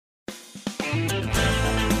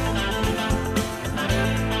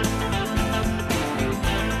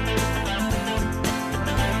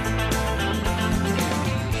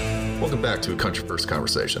back to a Country First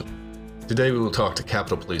Conversation. Today we will talk to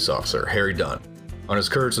Capitol Police Officer Harry Dunn on his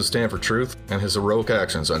courage to stand for truth and his heroic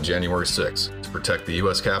actions on January 6 to protect the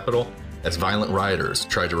U.S. Capitol as violent rioters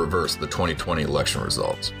tried to reverse the 2020 election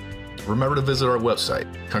results. Remember to visit our website,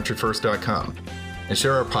 countryfirst.com, and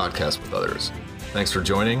share our podcast with others. Thanks for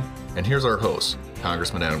joining, and here's our host,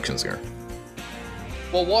 Congressman Adam Kinzinger.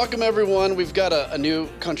 Well, welcome everyone. We've got a new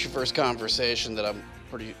Country First Conversation that I'm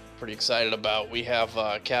pretty excited about. We have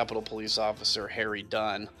Capitol Police Officer Harry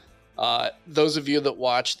Dunn. Those of you that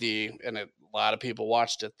watched a lot of people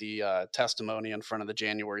watched it, the testimony in front of the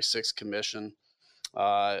January 6th Commission.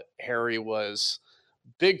 Harry was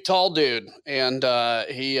big, tall dude, and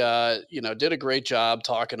he did a great job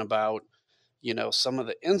talking about, some of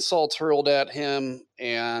the insults hurled at him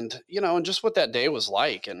and just what that day was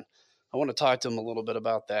like. And I want to talk to him a little bit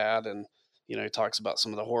about that. And, he talks about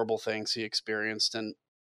some of the horrible things he experienced.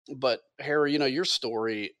 But Harry, your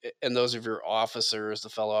story and those of your officers, the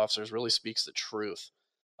fellow officers, really speaks the truth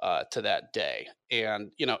to that day.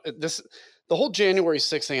 And, the whole January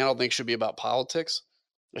 6th thing, I don't think should be about politics.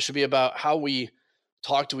 It should be about how we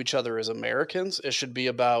talk to each other as Americans. It should be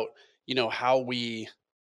about, how we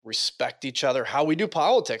respect each other, how we do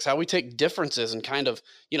politics, how we take differences and kind of,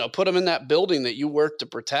 put them in that building that you work to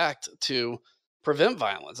protect to prevent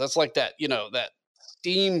violence. That's like that, that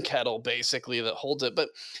steam kettle basically that holds it. But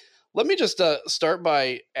let me just start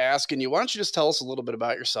by asking you, why don't you just tell us a little bit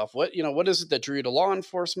about yourself? What is it that drew you to law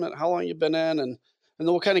enforcement? How long you've been in? And then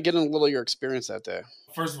we'll kind of get into a little of your experience that day.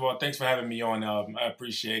 First of all, thanks for having me on. I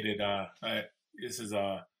appreciate it. This is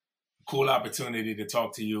a cool opportunity to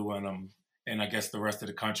talk to you and I guess the rest of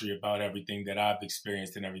the country about everything that I've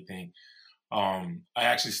experienced and everything. I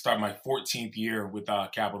actually start my 14th year with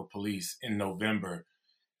Capitol Police in November.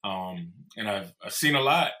 And I've seen a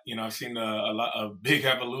lot, I've seen a big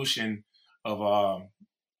evolution of,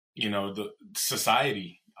 the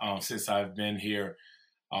society since I've been here.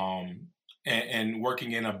 And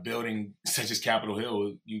working in a building such as Capitol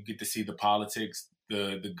Hill, you get to see the politics,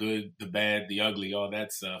 the good, the bad, the ugly, all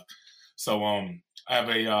that stuff. So I have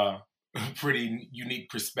a pretty unique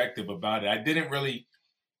perspective about it. I didn't really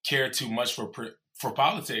care too much for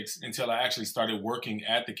politics until I actually started working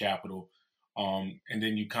at the Capitol. And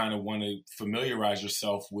then you kind of want to familiarize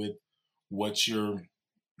yourself with who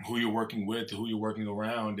you're working with, who you're working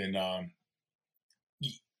around. And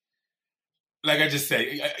like I just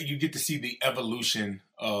said, you get to see the evolution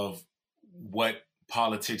of what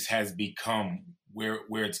politics has become, where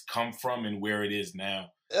it's come from and where it is now.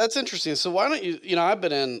 That's interesting. So why don't you, I've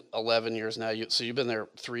been in 11 years now, so you've been there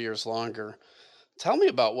 3 years longer. Tell me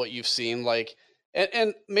about what you've seen, like,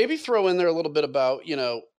 and maybe throw in there a little bit about,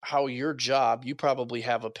 how your job, you probably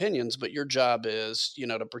have opinions, but your job is,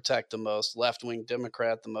 to protect the most left-wing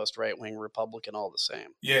Democrat, the most right-wing Republican, all the same.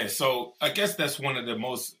 Yeah. So I guess that's one of the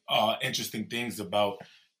most interesting things about,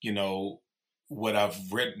 what I've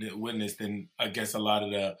witnessed, and I guess a lot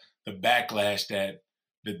of the backlash that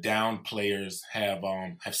the down players have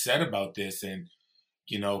said about this. And,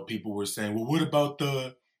 people were saying, well, what about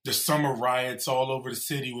the summer riots all over the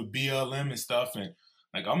city with BLM and stuff? And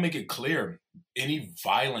like, I'll make it clear, any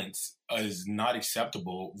violence is not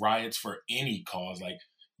acceptable. Riots for any cause, like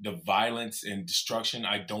the violence and destruction,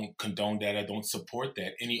 I don't condone that. I don't support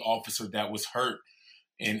that. Any officer that was hurt,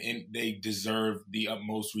 and they deserve the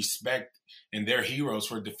utmost respect, and they're heroes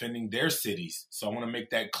for defending their cities. So I want to make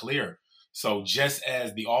that clear. So just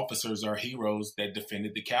as the officers are heroes that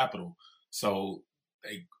defended the Capitol. So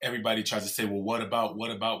everybody tries to say, well, what about?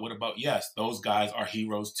 Yes, those guys are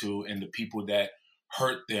heroes too. And the people that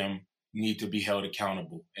hurt them need to be held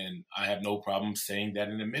accountable. And I have no problem saying that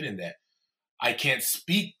and admitting that. I can't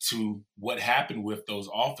speak to what happened with those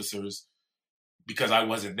officers because I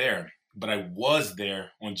wasn't there, but I was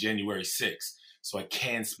there on January 6th. So I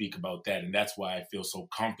can speak about that. And that's why I feel so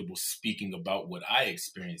comfortable speaking about what I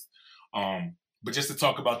experienced. But just to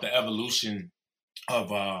talk about the evolution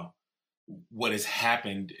of what has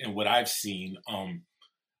happened and what I've seen,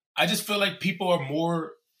 I just feel like people are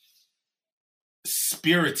more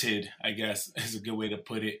spirited, I guess is a good way to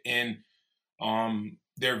put it, in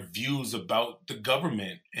their views about the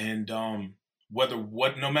government. And no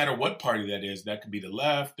matter what party that is, that could be the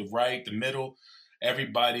left, the right, the middle,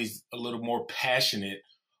 everybody's a little more passionate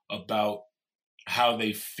about how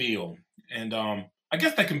they feel. And I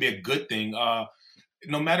guess that can be a good thing.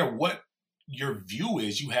 No matter what your view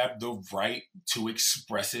is, you have the right to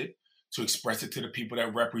express it to the people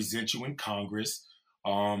that represent you in Congress.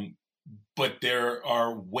 But there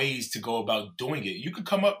are ways to go about doing it. You could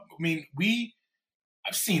come up,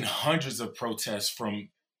 I've seen hundreds of protests from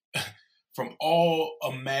from all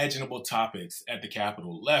imaginable topics at the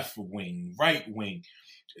Capitol, left wing, right wing,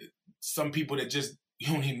 some people that just, you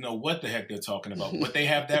don't even know what the heck they're talking about, but they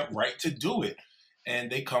have that right to do it.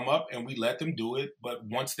 And they come up and we let them do it. But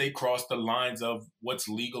once they cross the lines of what's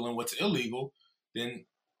legal and what's illegal, then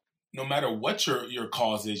no matter what your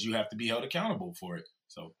cause is, you have to be held accountable for it.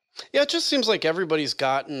 So Yeah, it just seems like everybody's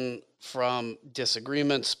gotten from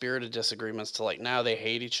disagreements, spirited disagreements, to like now they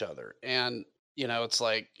hate each other. And, it's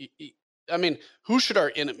like, I mean, who should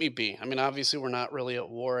our enemy be? I mean, obviously, we're not really at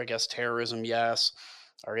war. I guess terrorism, yes.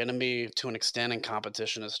 Our enemy to an extent in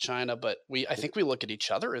competition is China, but I think we look at each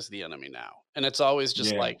other as the enemy now. And it's always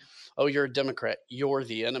just yeah, like, oh, you're a Democrat, you're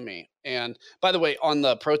the enemy. And by the way, on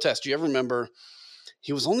the protest, do you ever remember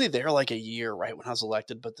he was only there like a year, right, when I was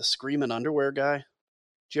elected, but the screaming underwear guy?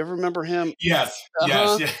 Do you ever remember him? yes, yes,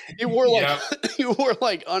 Uh-huh. yeah, He wore like yeah, he wore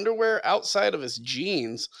like underwear outside of his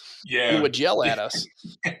jeans and yeah. would yell at us.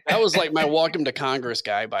 That was like my welcome to Congress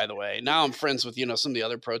guy, by the way. Now I'm friends with, some of the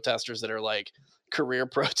other protesters that are like career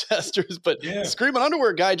protesters, but Yeah. screaming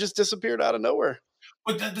underwear guy just disappeared out of nowhere.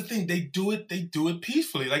 But that's the thing, they do it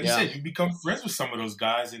peacefully. Like you Yeah. said, you become friends with some of those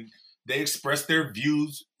guys and they express their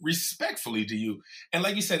views respectfully to you. And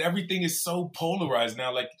like you said, everything is so polarized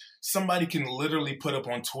now. Like somebody can literally put up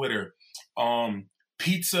on Twitter,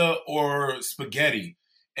 pizza or spaghetti.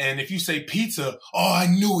 And if you say pizza, oh, I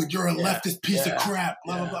knew it. You're a leftist piece of crap.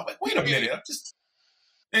 Blah, blah, blah. Like, wait a minute.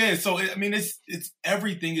 I mean, it's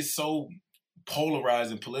everything is so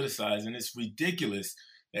polarized and politicized, and it's ridiculous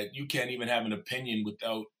that you can't even have an opinion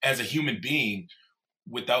without, as a human being,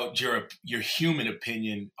 without your human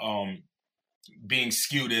opinion being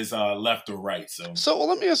skewed as left or right. So well,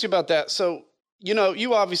 let me ask you about that. So,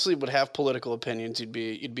 you obviously would have political opinions. You'd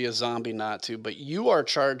be a zombie not to, but you are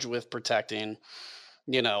charged with protecting,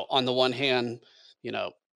 on the one hand,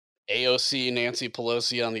 AOC, Nancy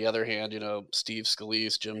Pelosi, on the other hand, Steve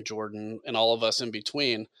Scalise, Jim Jordan, and all of us in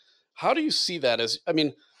between. How do you see that as, I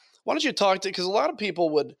mean, why don't you talk to, because a lot of people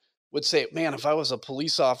would say, man, if I was a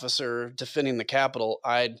police officer defending the Capitol,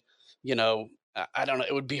 I don't know,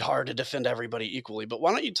 it would be hard to defend everybody equally. But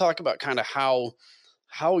why don't you talk about kind of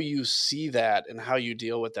how you see that and how you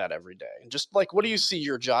deal with that every day? And just like, what do you see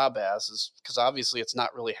your job as? Is because obviously it's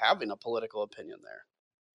not really having a political opinion there.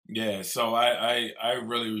 Yeah, so I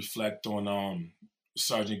really reflect on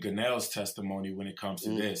Sergeant Gonell's testimony when it comes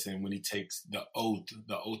to this, and when he takes the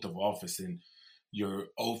oath of office, and your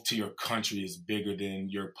oath to your country is bigger than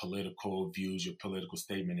your political views, your political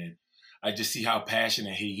statement. And I just see how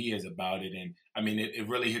passionate he is about it. And I mean, it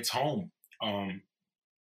really hits home.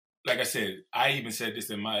 Like I said, I even said this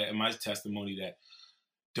in my testimony, that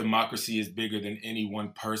democracy is bigger than any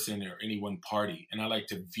one person or any one party. And I like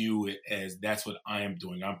to view it as that's what I am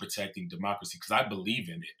doing. I'm protecting democracy because I believe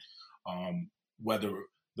in it. Whether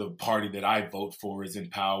the party that I vote for is in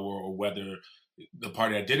power or whether the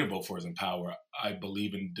party I didn't vote for is in power, I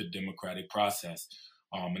believe in the democratic process.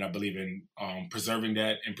 And I believe in preserving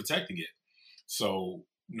that and protecting it. So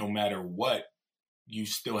no matter what, you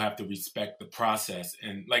still have to respect the process.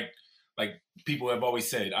 And like people have always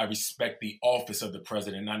said, I respect the office of the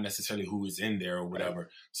president, not necessarily who is in there or whatever.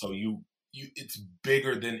 So it's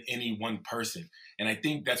bigger than any one person. And I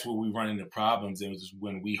think that's where we run into problems, is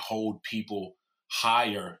when we hold people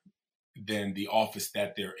higher than the office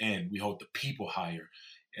that they're in. We hold the people higher.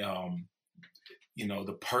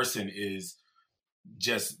 The person is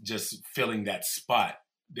just filling that spot.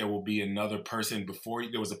 There will be another person before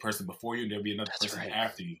you. There was a person before you, and there'll be another person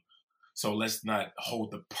after you. So let's not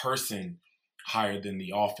hold the person higher than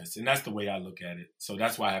the office. And that's the way I look at it. So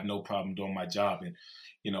that's why I have no problem doing my job. And,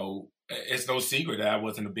 it's no secret that I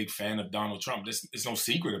wasn't a big fan of Donald Trump. It's no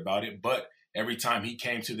secret about it. But every time he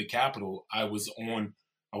came to the Capitol, I was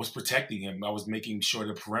protecting him. I was making sure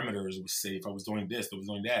the perimeters was safe. I was doing this, I was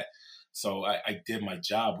doing that. So I did my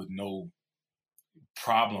job with no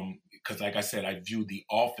problem, because like I said, I view the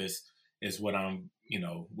office as what I'm,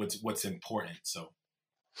 what's important. So.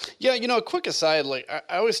 Yeah, a quick aside, like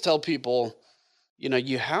I always tell people,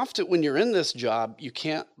 you have to, when you're in this job, you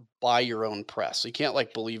can't buy your own press. You can't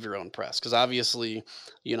believe your own press, because obviously,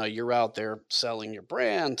 you're out there selling your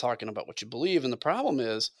brand, talking about what you believe. And the problem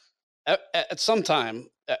is at some time,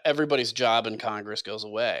 everybody's job in Congress goes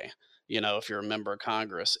away, if you're a member of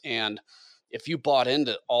Congress. And if you bought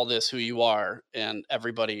into all this, who you are, and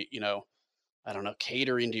everybody, I don't know,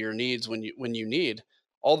 catering to your needs when you need,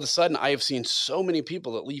 all of a sudden, I have seen so many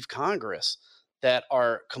people that leave Congress that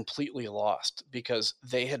are completely lost because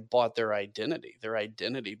they had bought their identity. Their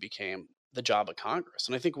identity became the job of Congress.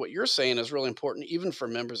 And I think what you're saying is really important, even for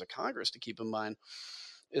members of Congress to keep in mind,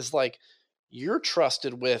 is like, you're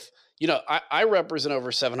trusted with, I represent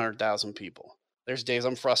over 700,000 people. There's days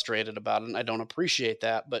I'm frustrated about it and I don't appreciate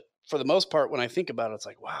that. But for the most part, when I think about it, it's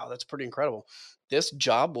like, wow, that's pretty incredible. This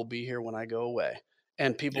job will be here when I go away.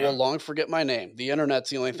 And people will Yeah. long forget my name. The internet's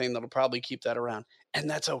the only thing that'll probably keep that around. And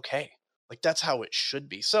that's okay. Like, that's how it should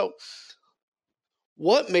be. So,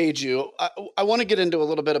 what made you? I want to get into a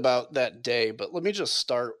little bit about that day, but let me just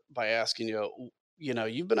start by asking you.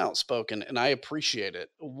 You've been outspoken, and I appreciate it.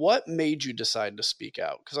 What made you decide to speak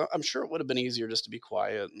out? Because I'm sure it would have been easier just to be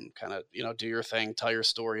quiet and kind of, do your thing, tell your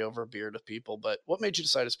story over a beer to people. But what made you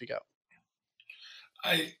decide to speak out?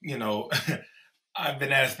 I I've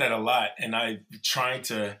been asked that a lot, and I'm trying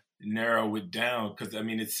to narrow it down because I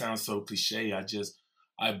mean it sounds so cliche.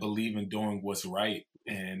 I believe in doing what's right,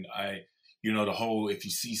 and the whole if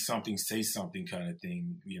you see something, say something kind of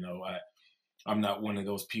thing. I'm not one of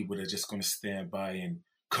those people that are just going to stand by and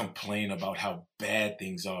complain about how bad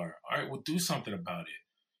things are. All right, well, do something about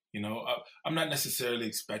it. I'm not necessarily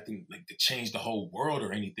expecting like to change the whole world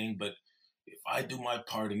or anything, but if I do my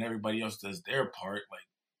part and everybody else does their part, like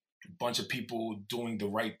a bunch of people doing the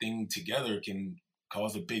right thing together can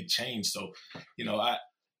cause a big change. So,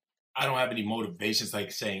 I don't have any motivations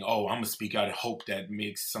like saying, "Oh, I'm gonna speak out and hope that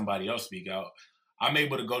makes somebody else speak out." I'm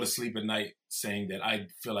able to go to sleep at night saying that I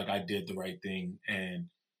feel like I did the right thing, and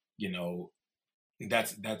you know,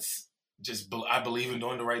 that's just I believe in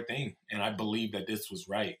doing the right thing, and I believe that this was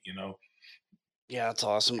right. Yeah, that's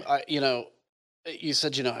awesome. You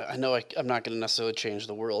said, I know I'm not going to necessarily change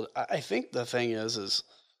the world. I think the thing is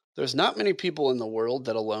there's not many people in the world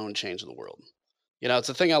that alone change the world. It's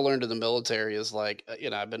a thing I learned in the military is like,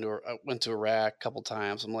 I went to Iraq a couple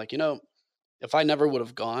times. I'm like, if I never would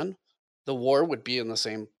have gone, the war would be in the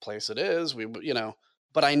same place it is.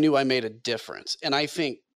 But I knew I made a difference. And I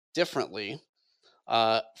think differently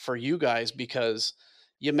for you guys because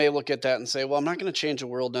you may look at that and say, well, I'm not going to change the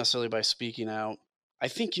world necessarily by speaking out. I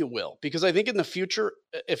think you will, because I think in the future,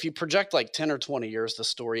 if you project like 10 or 20 years, the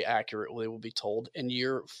story accurately will be told in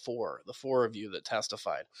year 4, the 4 of you that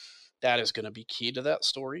testified. That is going to be key to that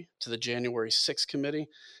story, to the January 6th committee.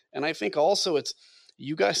 And I think also it's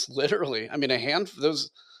you guys literally, I mean, there's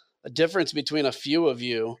a difference between a few of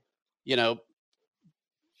you, you know,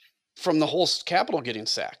 from the whole Capitol getting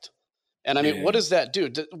sacked. And I mean, what Yeah. does that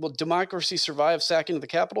do? Will democracy survive sacking of the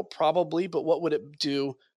Capitol? Probably, but what would it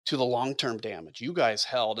do to the long term damage you guys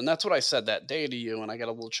held? And that's what I said that day to you. And I got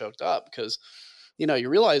a little choked up because, you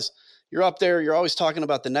realize you're up there, you're always talking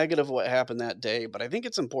about the negative of what happened that day. But I think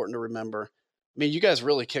it's important to remember, I mean, you guys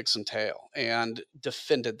really kicked some tail and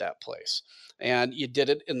defended that place. And you did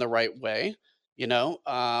it in the right way,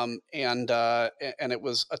 and it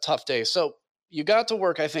was a tough day. So you got to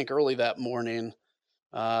work, I think, early that morning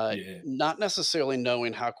Yeah. not necessarily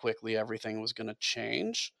knowing how quickly everything was going to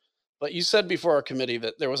change. But you said before our committee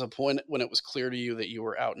that there was a point when it was clear to you that you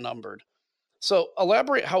were outnumbered. So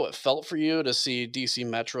elaborate how it felt for you to see DC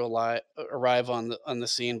Metro arrive on the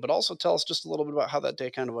scene, but also tell us just a little bit about how that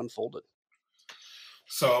day kind of unfolded.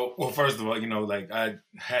 So, well, first of all, like I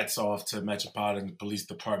hats off to Metropolitan Police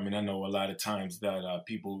Department. I know a lot of times that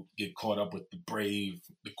people get caught up with the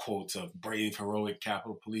quotes of brave, heroic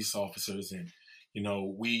Capitol Police officers, and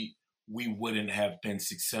we wouldn't have been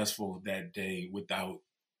successful that day without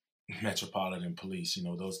Metropolitan Police.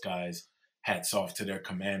 Those guys. Hats off to their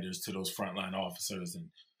commanders, to those frontline officers, and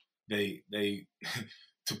they,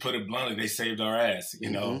 to put it bluntly, they saved our ass.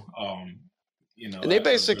 And they I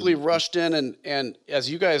basically really rushed in, and as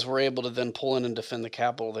you guys were able to then pull in and defend the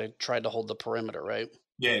Capitol, they tried to hold the perimeter, right?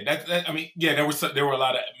 Yeah, I mean, yeah, there were a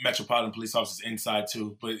lot of Metropolitan police officers inside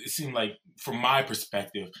too, but it seemed like, from my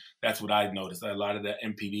perspective, that's what I noticed. That a lot of the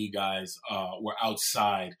MPD guys were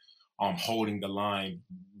outside, holding the line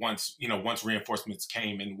once reinforcements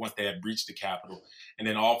came and once they had breached the Capitol, and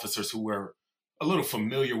then officers who were a little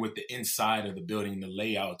familiar with the inside of the building, the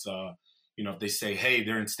layouts. If they say, "Hey,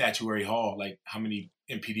 they're in Statuary Hall," like how many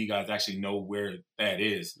MPD guys actually know where that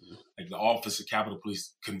is? Like the Office of Capitol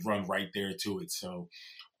Police can run right there to it. So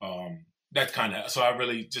that's kind of, so I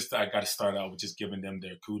got to start out with just giving them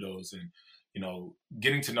their kudos and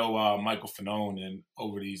getting to know Michael Fanone and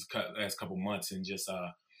over these last couple months, and just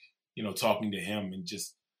talking to him, and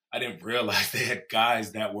just I didn't realize they had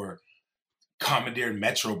guys that were commandeered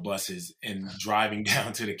metro buses and driving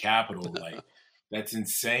down to the Capitol. Like, that's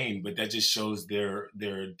insane, but that just shows their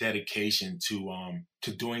dedication to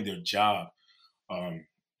doing their job, and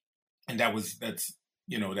that's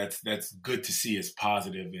good to see. It's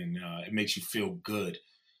positive, and it makes you feel good.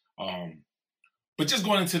 But just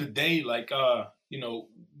going into the day, like I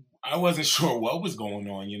wasn't sure what was going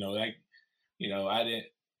on. I didn't.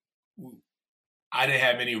 I didn't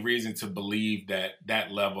have any reason to believe that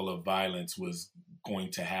that level of violence was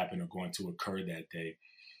going to happen or going to occur that day.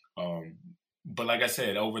 But like I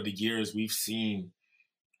said, over the years, we've seen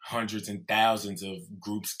hundreds and thousands of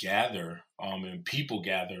groups gather and people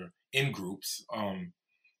gather in groups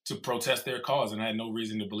to protest their cause. And I had no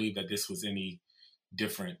reason to believe that this was any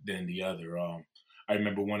different than the other. I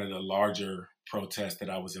remember one of the larger protests that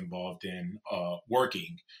I was involved in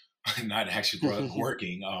working, not actually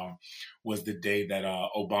working, was the day that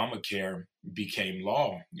Obamacare became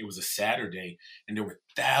law. It was a Saturday, and there were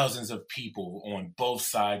thousands of people on both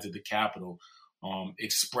sides of the Capitol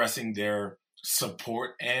expressing their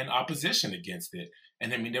support and opposition against it.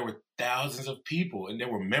 And I mean, there were thousands of people, and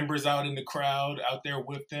there were members out in the crowd out there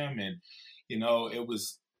with them. And, you know, it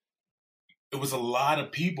was a lot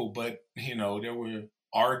of people, but, you know, there were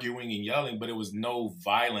arguing and yelling, but it was no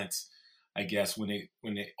violence, I guess, when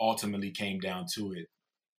it ultimately came down to it.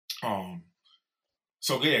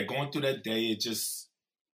 So yeah, going through that day,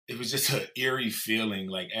 it was just an eerie feeling.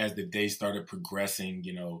 Like as the day started progressing,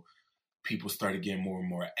 you know, people started getting more and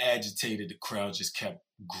more agitated. The crowd just kept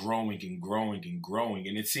growing and growing and growing.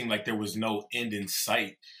 And it seemed like there was no end in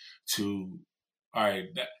sight to, all right,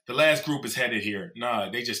 the last group is headed here.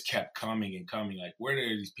 Nah, they just kept coming and coming. Like, where are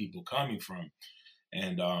these people coming from?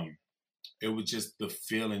 And it was just, the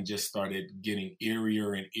feeling just started getting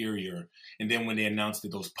eerier and eerier. And then when they announced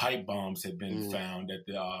that those pipe bombs had been found at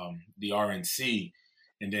the RNC,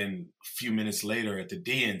 and then a few minutes later at the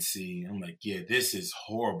DNC, I'm like, yeah, this is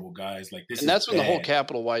horrible, guys. Like this. And that's when the whole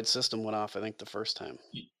Capitol-wide system went off, I think, the first time.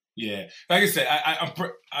 Yeah, like I said,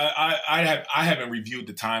 I haven't reviewed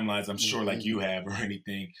the timelines. I'm sure, like you have, or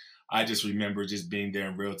anything. I just remember just being there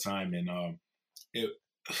in real time, and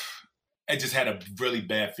I just had a really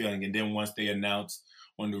bad feeling. And then once they announced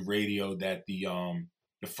on the radio that the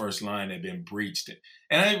first line had been breached.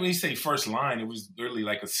 And when you say first line, it was literally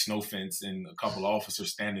like a snow fence and a couple of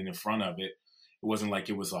officers standing in front of it. It wasn't like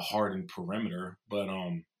it was a hardened perimeter, but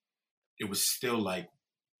it was still like,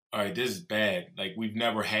 all right, this is bad. Like, we've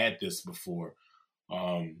never had this before.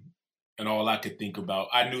 And all I could think about,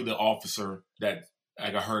 I knew the officer that,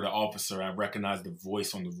 like, I heard an officer, I recognized the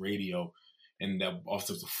voice on the radio, and that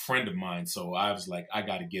officer's a friend of mine. So I was like, I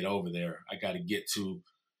got to get over there. I got to get to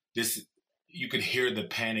this. You could hear the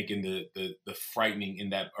panic and the frightening in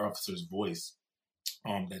that officer's voice,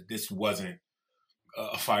 that this wasn't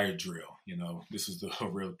a fire drill. You know, this was the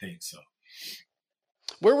real thing. So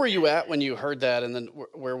where were you at when you heard that? And then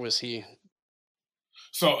where was he?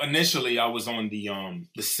 So initially I was on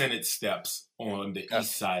the Senate steps on the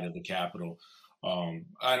east side of the Capitol. And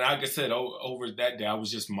like I said, over that day, I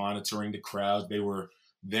was just monitoring the crowds. They were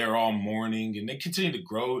there all morning, and they continued to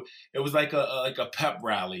grow. It was like a pep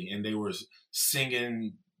rally, and they were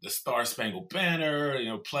singing the Star Spangled Banner, you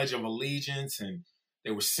know, Pledge of Allegiance, and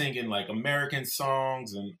they were singing like American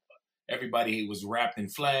songs, and everybody was wrapped in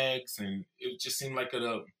flags, and it just seemed like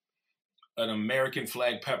an American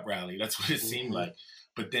flag pep rally. That's what it seemed like.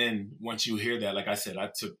 But then once you hear that, like I said,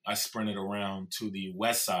 I sprinted around to the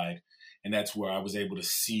west side, and that's where I was able to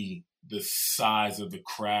see the size of the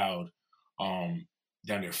crowd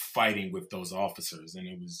down there fighting with those officers. And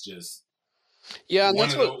it was just and one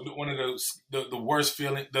of the worst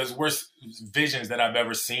feeling, those worst visions that I've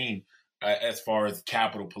ever seen as far as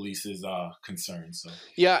Capitol Police is concerned. So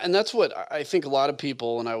and that's what I think a lot of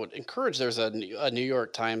people, and I would encourage, there's a New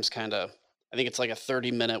York Times kind of, I think it's like a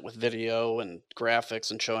 30-minute with video and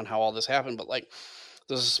graphics and showing how all this happened. But like,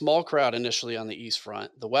 there's a small crowd initially on the east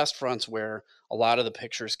front. The west front's where a lot of the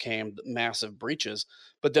pictures came, massive breaches.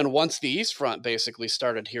 But then once the east front basically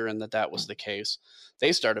started hearing that was the case,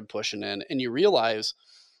 they started pushing in. And you realize,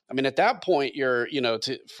 I mean, at that point, you're, you know,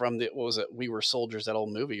 from the, what was it? We Were Soldiers, that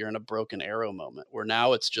old movie. You're in a Broken Arrow moment where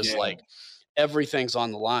now it's just like everything's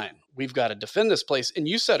on the line. We've got to defend this place. And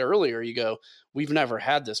you said earlier, you go, we've never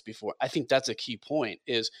had this before. I think that's a key point,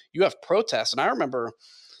 is you have protests. And I remember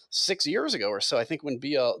 6 years ago or so, I think when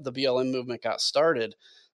the BLM movement got started,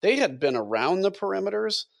 they had been around the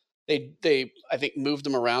perimeters. They I think moved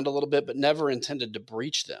them around a little bit, but never intended to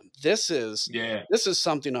breach them. This is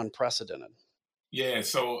something unprecedented. Yeah.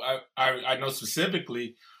 So I know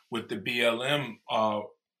specifically with the BLM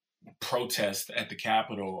protest at the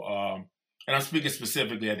Capitol, and I'm speaking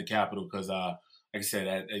specifically at the Capitol because, like I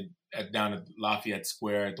said, at down at Lafayette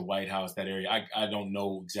Square at the White House, that area, I don't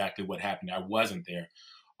know exactly what happened. I wasn't there.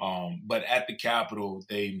 But at the Capitol,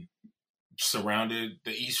 they surrounded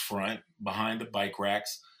the east front behind the bike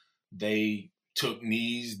racks. They took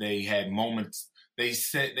knees. They had moments. They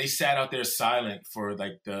sat out there silent for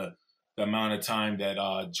like the amount of time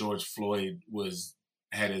that George Floyd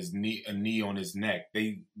had a knee on his neck.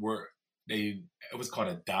 They were it was called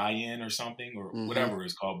a die-in or something or Mm-hmm. whatever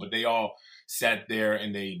it's called, but they all sat there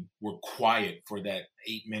and they were quiet for that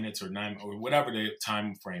 8 minutes or 9 or whatever the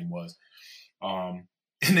time frame was. And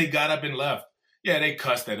they got up and left. Yeah, they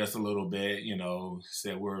cussed at us a little bit,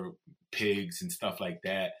 said we're pigs and stuff like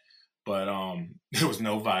that. But there was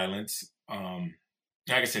no violence. Like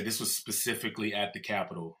I said, this was specifically at the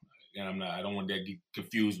Capitol. And I don't want to get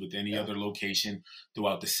confused with any other location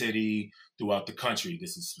throughout the city, throughout the country.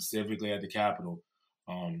 This is specifically at the Capitol.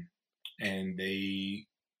 And they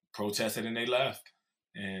protested and they left.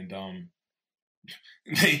 And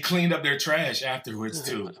they cleaned up their trash afterwards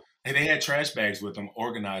too. And they had trash bags with them,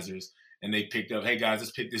 organizers, and they picked up, hey guys,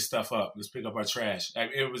 let's pick this stuff up. Let's pick up our trash.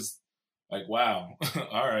 It was like, wow.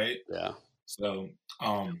 All right. Yeah. So,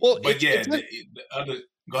 well, but the other,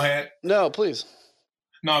 go ahead. No, please.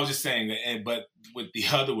 No, I was just saying, but with the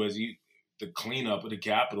other was the cleanup of the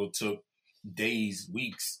Capitol took days,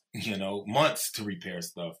 weeks, months to repair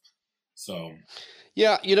stuff. So,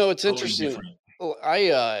 yeah, it's totally interesting. different.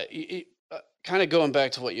 I kind of going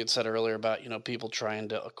back to what you had said earlier about people trying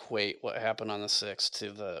to equate what happened on the 6th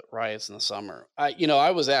to the riots in the summer.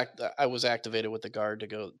 I was activated with the Guard to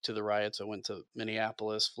go to the riots. I went to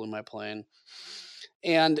Minneapolis, flew my plane.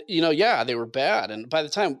 And, they were bad. And by the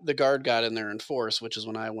time the Guard got in there in force, which is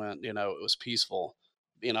when I went, it was peaceful.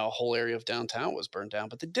 A whole area of downtown was burned down.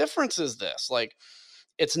 But the difference is this, like,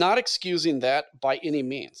 it's not excusing that by any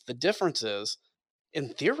means. The difference is, in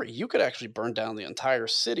theory, you could actually burn down the entire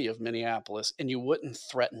city of Minneapolis and you wouldn't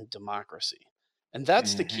threaten democracy. And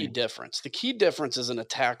that's the key difference. The key difference is an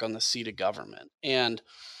attack on the seat of government. And,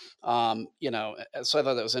 so I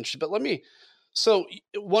thought that was interesting. But so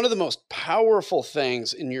one of the most powerful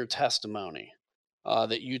things in your testimony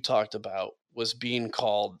that you talked about was being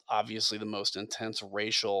called, obviously, the most intense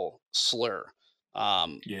racial slur.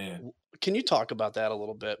 Yeah. Can you talk about that a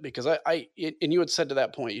little bit? Because and you had said to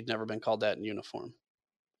that point you'd never been called that in uniform.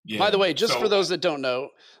 Yeah. By the way, just for those that don't know,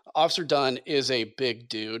 Officer Dunn is a big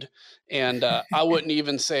dude, and I wouldn't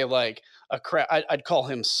even say like a crap. I'd call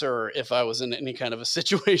him sir if I was in any kind of a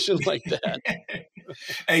situation like that.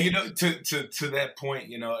 Hey, to that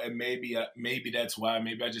point, and maybe that's why.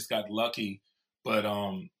 Maybe I just got lucky, but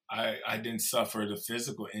I didn't suffer the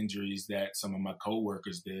physical injuries that some of my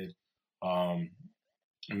coworkers did.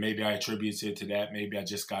 And maybe I attribute it to that. Maybe I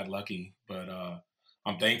just got lucky, but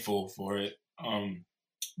I'm thankful for it.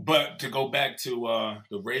 But to go back to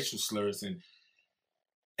the racial slurs,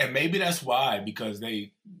 and maybe that's why, because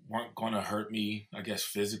they weren't going to hurt me, I guess,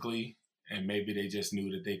 physically. And maybe they just knew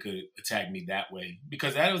that they could attack me that way,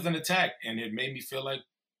 because that was an attack and it made me feel like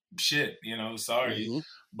shit, sorry. Mm-hmm.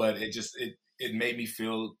 But it made me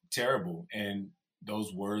feel terrible. And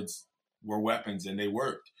those words were weapons and they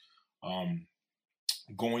worked.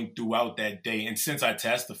 Going throughout that day. And since I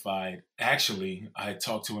testified, actually, I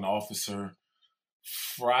talked to an officer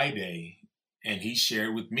Friday, and he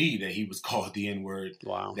shared with me that he was called the N-word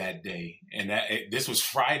that day. And this was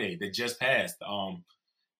Friday that just passed.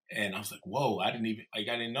 And I was like, whoa, I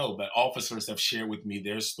didn't know. But officers have shared with me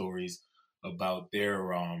their stories about their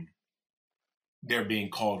being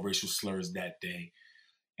called racial slurs that day.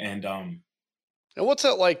 And what's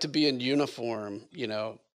that like to be in uniform,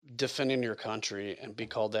 defending your country and be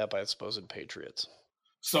called that by supposed patriots?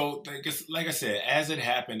 So, like I said, as it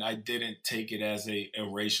happened, I didn't take it as a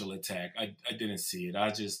racial attack. I didn't see it. I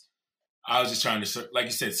was just trying to, like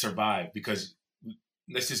you said, survive, because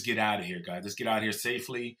let's just get out of here, guys. Let's get out of here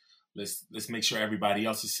safely. Let's make sure everybody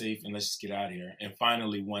else is safe, and let's just get out of here. And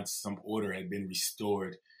finally, once some order had been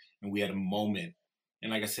restored and we had a moment,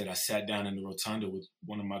 and like I said, I sat down in the rotunda with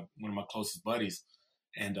one of my closest buddies,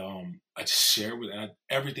 and I just shared with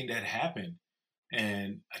everything that happened.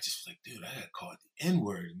 And I just was like, dude, I got called the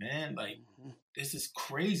N-word, man. Like, this is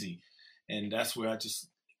crazy. And that's where I just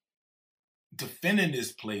defending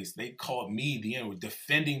this place. They called me the N-word,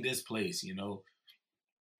 defending this place, And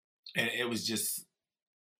it was just,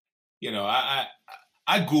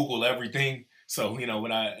 I Google everything. So,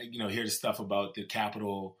 when I, hear the stuff about the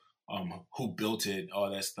Capitol, who built it,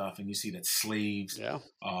 all that stuff, and you see that slaves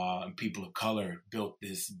and people of color built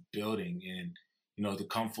this building, and to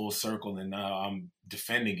come full circle, and now I'm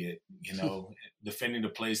defending it, defending the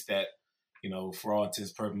place that, for all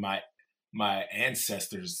intents and purposes, my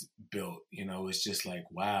ancestors built. It's just like,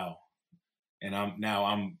 wow. And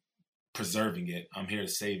I'm preserving it. I'm here to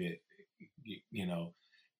save it.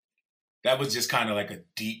 That was just kind of like a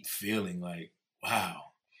deep feeling, like,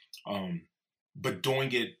 wow. But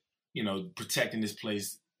doing it, protecting this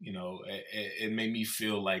place, it made me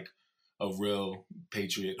feel like a real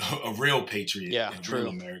patriot, yeah, and real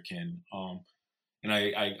American. And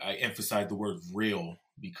I emphasize the word real,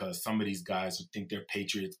 because some of these guys think they're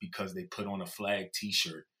patriots because they put on a flag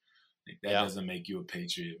T-shirt. Like, that Yeah. doesn't make you a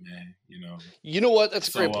patriot, man. You know what? That's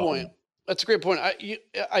a So great point. That's a great point.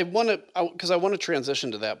 I want to, because I want to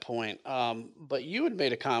transition to that point. But you had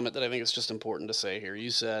made a comment that I think is just important to say here. You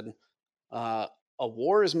said, uh, a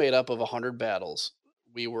war is made up of 100 battles.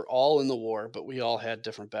 We were all in the war, but we all had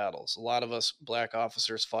different battles. A lot of us black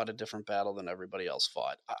officers fought a different battle than everybody else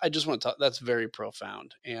fought. I just want to talk, that's very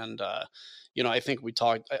profound. And, I think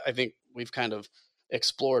I think we've kind of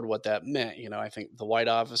explored what that meant. I think the white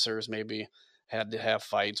officers maybe had to have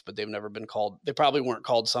fights, but they've never been called, they probably weren't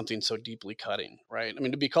called something so deeply cutting, right? I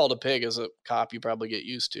mean, to be called a pig as a cop, you probably get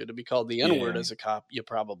used to. To be called the N word yeah, as a cop, you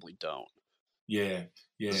probably don't. yeah,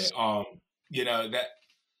 yeah. That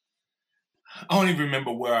I don't even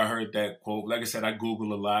remember where I heard that quote. Like I said, I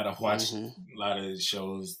Google a lot. I watch Hmm. a lot of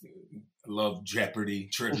shows. I love Jeopardy,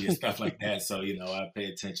 trivia, stuff like that. So I pay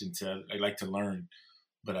attention to. I like to learn,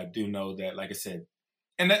 but I do know that, like I said,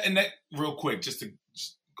 and that real quick, just to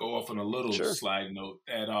go off on a little Sure. slide note,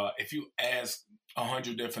 that if you ask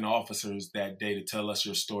 100 different officers that day to tell us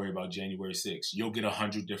your story about January 6th, you'll get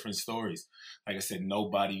 100 different stories. Like I said,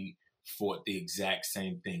 nobody fought the exact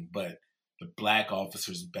same thing, but the black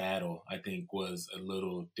officers' battle, I think, was a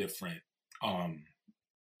little different.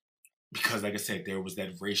 Because, like I said, there was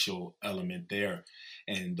that racial element there.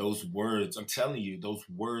 And those words, I'm telling you, those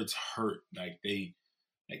words hurt. Like,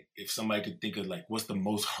 if somebody could think of, like, what's the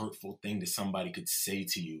most hurtful thing that somebody could say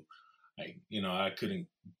to you? Like, I couldn't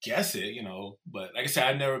guess it, but like I said,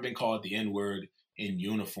 I've never been called the N word in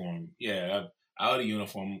uniform. Yeah, out of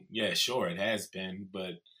uniform. Yeah, sure, it has been,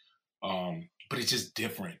 but it's just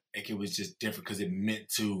different. Like, it was just different because it meant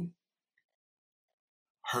to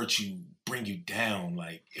hurt you, bring you down.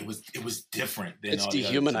 Like, it was different than It's all the other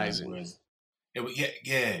times. dehumanizing. Whereas it was, yeah.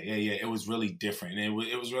 It was really different, and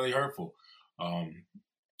it was really hurtful. Um,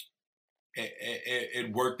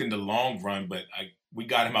 it worked in the long run, but we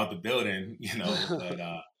got him out the building, But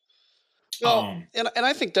Well, um, and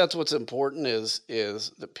I think that's what's important is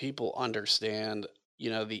that people understand,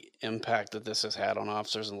 the impact that this has had on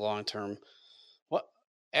officers in the long term. What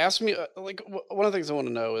ask me like one of the things I want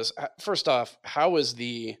to know is, first off, how would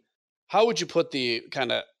you put the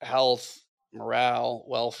kind of health, morale,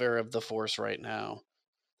 welfare of the force right now?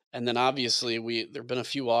 And then obviously there've been a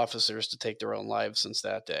few officers to take their own lives since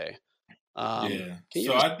that day. yeah. Can you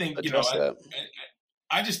So just I think address that?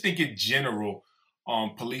 I just think in general,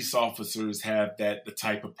 police officers have the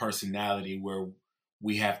type of personality where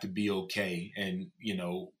we have to be okay, and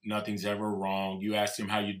nothing's ever wrong. You ask them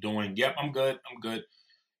how you doing, yep, I'm good,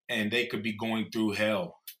 and they could be going through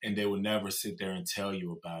hell, and they would never sit there and tell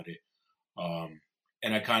you about it. Um,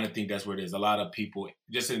 and I kind of think that's what it is. A lot of people,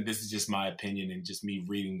 and this is just my opinion and just me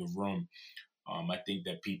reading the room. I think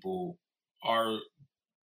that people are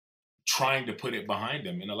trying to put it behind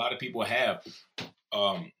them, and a lot of people have.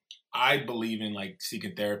 Um, I believe in, like,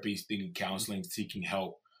 seeking therapy, seeking counseling, seeking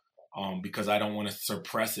help, because I don't want to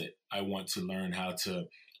suppress it. I want to learn how to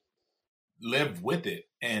live with it,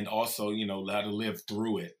 and also, how to live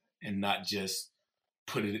through it, and not just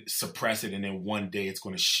suppress it, and then one day it's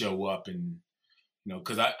going to show up, and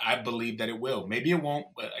because I believe that it will. Maybe it won't,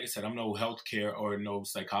 but like I said, I'm no healthcare or no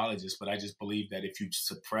psychologist, but I just believe that if you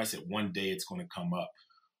suppress it, one day it's going to come up.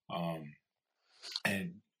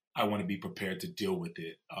 And I want to be prepared to deal with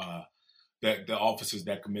it. The officers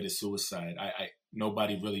that committed suicide,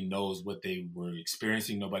 nobody really knows what they were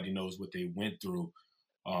experiencing. Nobody knows what they went through,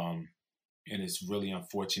 and it's really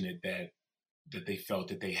unfortunate that they felt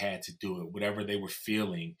that they had to do it. Whatever they were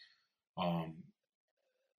feeling,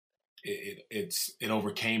 it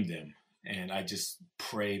overcame them. And I just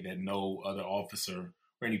pray that no other officer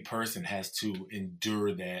or any person has to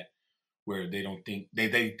endure that, where they don't think they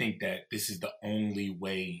think that this is the only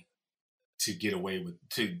way to get away with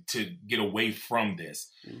to get away from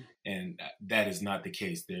this, Mm. and that is not the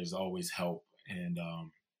case. There's always help, and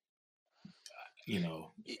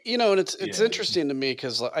And it's yeah. interesting to me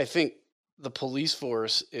because I think the police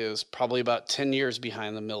force is probably about 10 years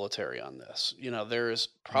behind the military on this. There's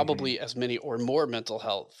Hmm. probably as many or more mental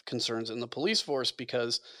health concerns in the police force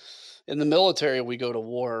because in the military, we go to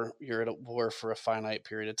war, you're at a war for a finite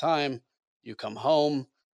period of time, you come home,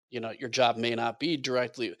 your job may not be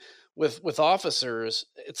directly with officers.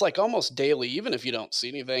 It's like almost daily, even if you don't see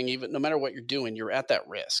anything, even no matter what you're doing, you're at that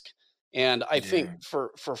risk. And I think Yeah.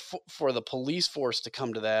 for the police force to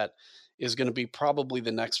come to that is going to be probably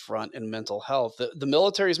the next front in mental health. The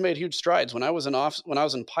military's made huge strides. When I was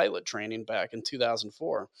in pilot training back in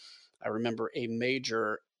 2004, I remember a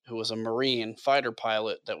major who was a Marine fighter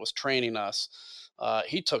pilot that was training us.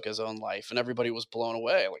 He took his own life, and everybody was blown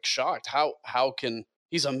away, like shocked. How can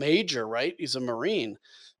he's a major, right? He's a Marine,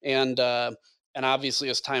 and obviously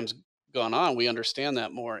as time's gone on, we understand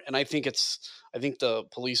that more. And I think the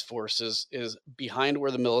police force is behind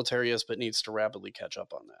where the military is, but needs to rapidly catch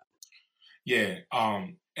up on that. Yeah.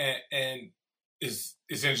 And it's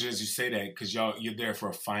interesting as you say that, because you're there for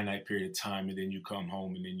a finite period of time, and then you come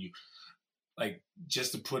home, and then you, like,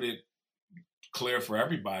 just to put it clear for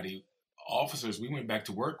everybody, officers, we went back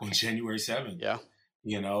to work on January 7th. Yeah.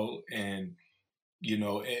 And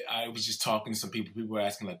I was just talking to some people. People were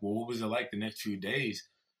asking, like, well, what was it like the next few days?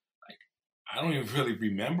 Like, I don't even really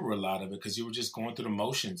remember a lot of it, because you were just going through the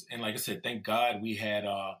motions. And like I said, thank God we had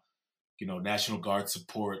National Guard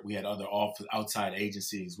support. We had other outside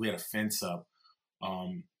agencies. We had a fence up.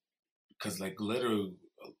 Because like literally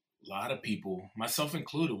a lot of people, myself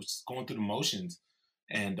included, was just going through the motions.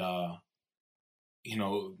 And,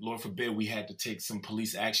 Lord forbid we had to take some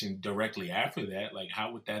police action directly after that. Like,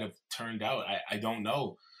 how would that have turned out? I don't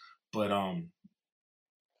know. But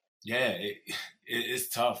it's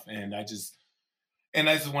tough. And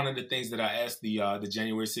that's one of the things that I asked the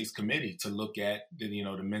January 6th committee to look at, the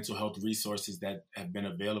mental health resources that have been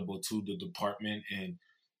available to the department, and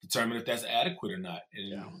determine if that's adequate or not.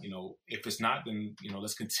 And, if it's not, then,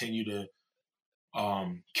 let's continue to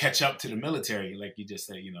catch up to the military, like you just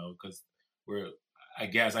said, because I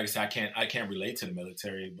guess, like I said, I can't relate to the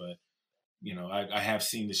military, but, I have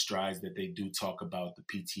seen the strides that they do talk about, the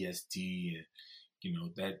PTSD,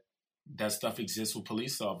 and, that stuff exists with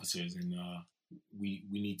police officers. And we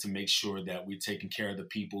need to make sure that we're taking care of the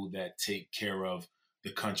people that take care of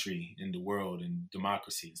the country and the world and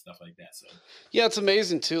democracy and stuff like that. So yeah, it's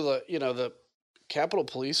amazing too. The Capitol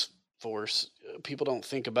Police Force, people don't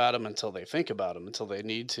think about them until they think about them, until they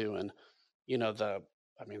need to. And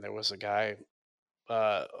there was a guy,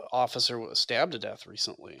 officer was stabbed to death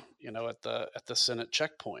recently, at the Senate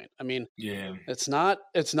checkpoint. I mean, yeah, it's not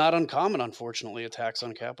uncommon, unfortunately, attacks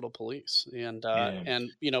on Capitol Police. And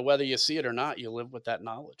whether you see it or not, you live with that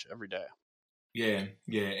knowledge every day. Yeah,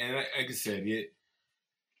 and like I said,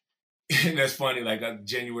 and that's funny. Like,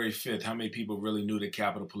 January 5th, how many people really knew that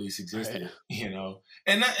Capitol Police existed? Right.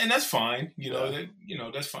 And that's fine.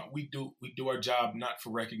 That's fine. We do our job not for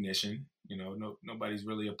recognition. Nobody's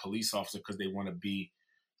really a police officer because they want to be,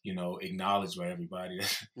 acknowledged by everybody.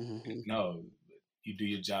 Mm-hmm. No, you do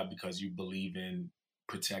your job because you believe in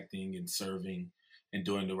protecting and serving and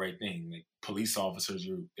doing the right thing. Like, police officers,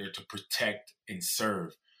 you're there to protect and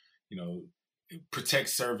serve. Protect,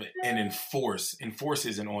 serve, and enforce. Enforce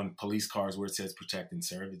isn't on police cars where it says protect and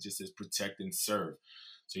serve. It just says protect and serve.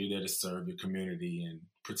 So you're there to serve your community and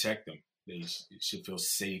protect them. They should feel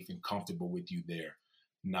safe and comfortable with you there,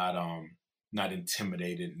 not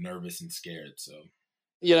intimidated, nervous, and scared. So,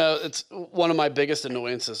 it's one of my biggest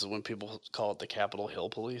annoyances is when people call it the Capitol Hill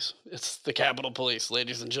Police. It's the Capitol Police,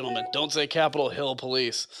 ladies and gentlemen. Don't say Capitol Hill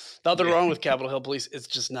Police. Nothing wrong with Capitol Hill Police. It's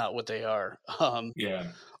just not what they are.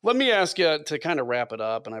 Let me ask you to kind of wrap it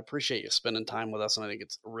up, and I appreciate you spending time with us, and I think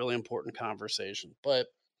it's a really important conversation. But,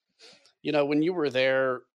 when you were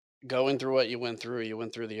there going through what you went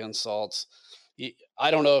through the insults. I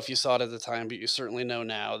don't know if you saw it at the time, but you certainly know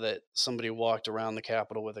now that somebody walked around the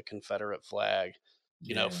Capitol with a Confederate flag.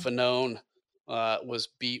 Fanone was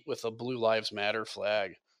beat with a Blue Lives Matter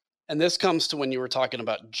flag. And this comes to when you were talking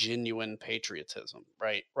about genuine patriotism,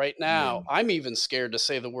 right? Right now, I'm even scared to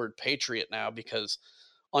say the word patriot now because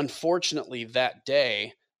unfortunately that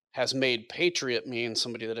day has made patriot mean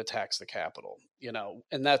somebody that attacks the Capitol,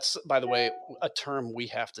 and that's, by the way, a term we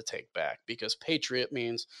have to take back, because patriot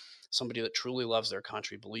means somebody that truly loves their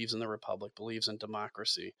country, believes in the republic, believes in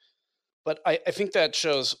democracy. But I think that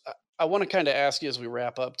shows, I want to kind of ask you as we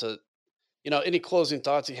wrap up to, any closing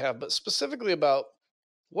thoughts you have, but specifically about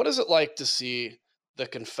what is it like to see the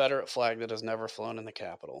Confederate flag that has never flown in the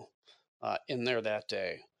Capitol in there that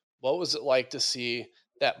day? What was it like to see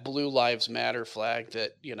that Blue Lives Matter flag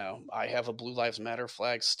that, I have a Blue Lives Matter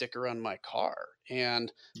flag sticker on my car,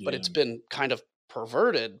 but it's been kind of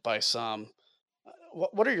perverted by some.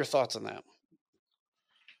 What are your thoughts on that?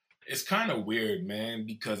 It's kind of weird, man,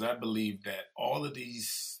 because I believe that all of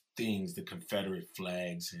these things, the Confederate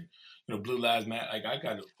flags and Blue Lives Matter, like, I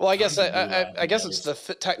got. Well, I guess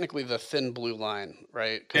it's technically the thin blue line,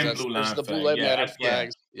 right? Thin blue line. The Blue Lives Matter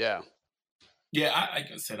flags. Yeah.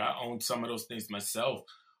 Like I said, I own some of those things myself.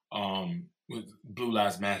 With Blue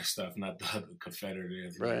Lives Matter stuff, not the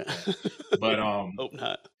Confederate, right? Like, but hope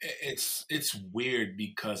not. It's weird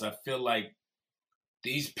because I feel like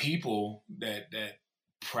these people that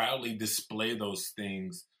proudly display those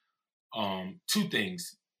things, two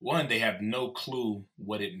things. One, they have no clue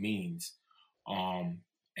what it means.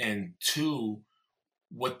 And two,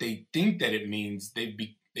 what they think that it means,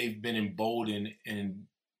 they've been emboldened and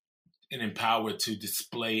empowered to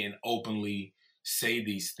display and openly say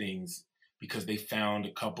these things because they found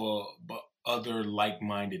a couple other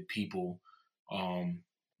like-minded people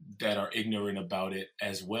that are ignorant about it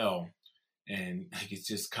as well. And like, it's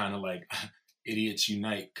just kind of like idiots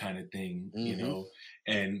unite kind of thing, you know?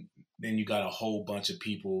 And then you got a whole bunch of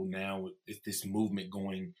people now with this movement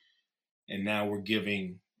going, and now we're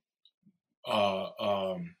giving,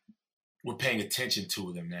 we're paying attention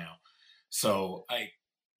to them now. So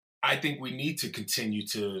I think we need to continue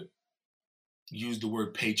to use the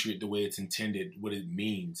word patriot the way it's intended, what it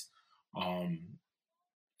means.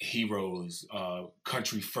 Heroes,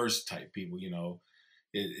 country first type people, you know,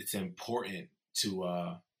 it's important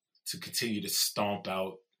to continue to stomp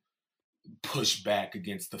out, push back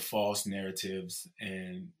against the false narratives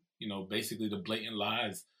and, you know, basically the blatant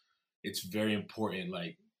lies. It's very important,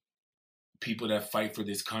 like people that fight for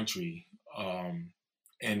this country,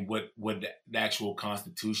 and what the actual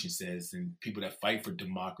Constitution says, and people that fight for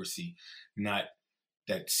democracy, not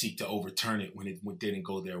that seek to overturn it when it didn't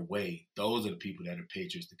go their way. Those are the people that are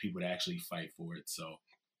patriots, the people that actually fight for it. So,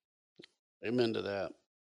 amen to that.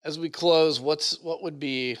 As we close, what would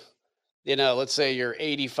be, you know, let's say you're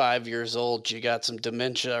 85 years old, you got some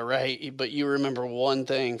dementia, right? But you remember one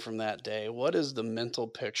thing from that day. What is the mental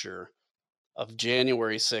picture of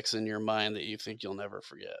January 6th in your mind that you think you'll never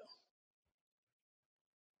forget?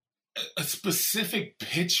 A specific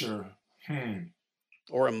picture,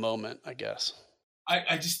 or a moment, I guess.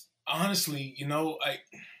 I just honestly, you know,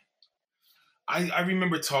 I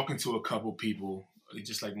remember talking to a couple people,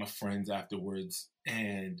 just like my friends afterwards,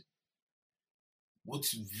 and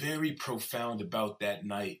what's very profound about that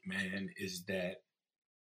night, man, is that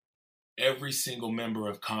every single member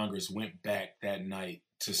of Congress went back that night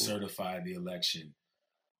to certify the election.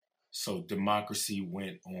 So democracy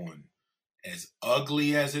went on. As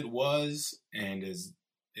ugly as it was, and as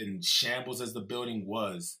in shambles as the building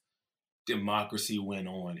was, democracy went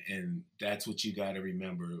on. And that's what you got to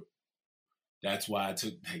remember. That's why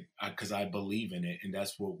because I believe in it. And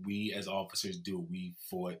that's what we as officers do. We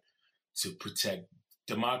fought to protect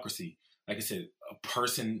democracy. Like I said, a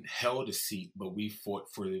person held a seat, but we fought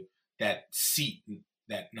for that seat,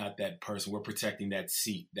 not that person. We're protecting that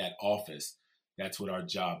seat, that office. That's what our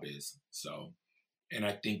job is. So, and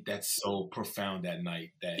I think that's so profound that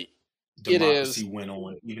night, that democracy went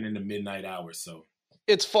on even in the midnight hours. So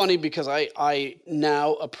it's funny because I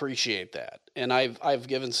now appreciate that. And I've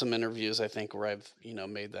given some interviews, I think, where I've, you know,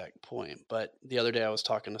 made that point. But the other day I was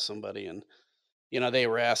talking to somebody, and, you know, they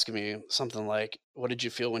were asking me something like, what did you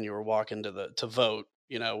feel when you were walking to vote?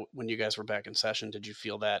 You know, when you guys were back in session, did you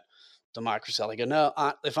feel that democracy? I go, no,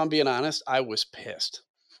 if I'm being honest, I was pissed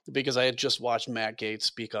because I had just watched Matt Gaetz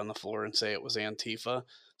speak on the floor and say it was Antifa.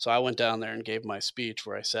 So I went down there and gave my speech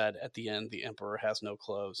where I said, at the end, the emperor has no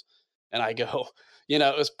clothes. And I go, you know,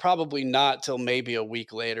 it was probably not till maybe a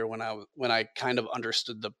week later when I kind of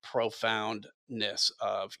understood the profoundness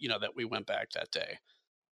of, you know, that we went back that day,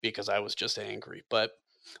 because I was just angry. But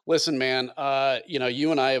listen, man, you know,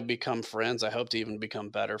 you and I have become friends. I hope to even become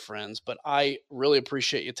better friends, but I really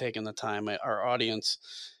appreciate you taking the time. Our audience,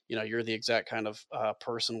 you know, you're the exact kind of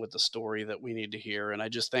person with the story that we need to hear. And I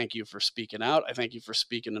just thank you for speaking out. I thank you for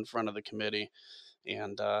speaking in front of the committee.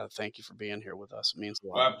 And thank you for being here with us. It means a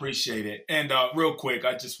lot. Well, I appreciate it. And real quick,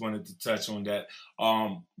 I just wanted to touch on that.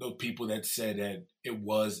 The people that said that it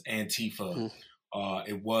was Antifa,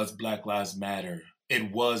 it was Black Lives Matter,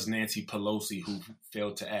 it was Nancy Pelosi who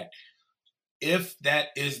failed to act. If that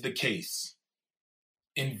is the case,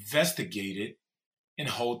 investigate it and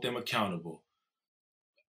hold them accountable.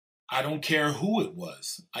 I don't care who it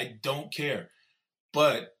was. I don't care.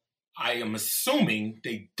 But I am assuming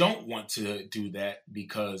they don't want to do that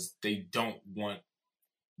because they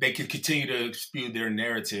can continue to spew their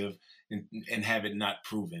narrative and have it not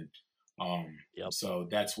proven. So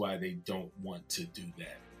that's why they don't want to do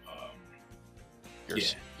that.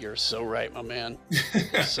 You're so right, my man.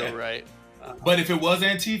 So right. But if it was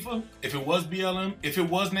Antifa, if it was BLM, if it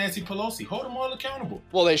was Nancy Pelosi, hold them all accountable.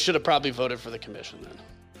 Well, they should have probably voted for the commission then.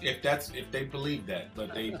 If they believe that,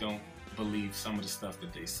 but they don't believe some of the stuff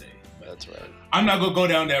that they say. That's right. I'm not going to go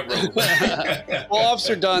down that road. Well,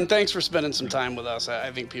 Officer Dunn, thanks for spending some time with us. I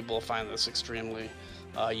think people will find this extremely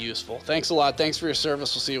useful. Thanks a lot. Thanks for your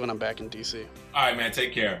service. We'll see you when I'm back in D.C. All right, man.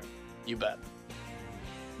 Take care. You bet.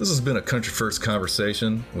 This has been a Country First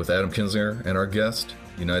conversation with Adam Kinzinger and our guest,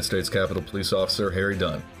 United States Capitol Police Officer Harry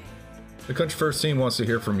Dunn. The Country First team wants to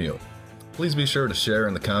hear from you. Please be sure to share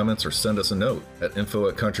in the comments or send us a note at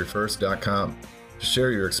info@countryfirst.com to share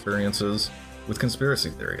your experiences with conspiracy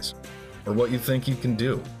theories. or what you think you can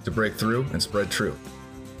do to break through and spread truth.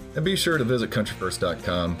 And be sure to visit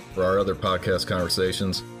countryfirst.com for our other podcast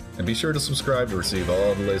conversations, and be sure to subscribe to receive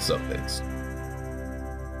all the latest updates.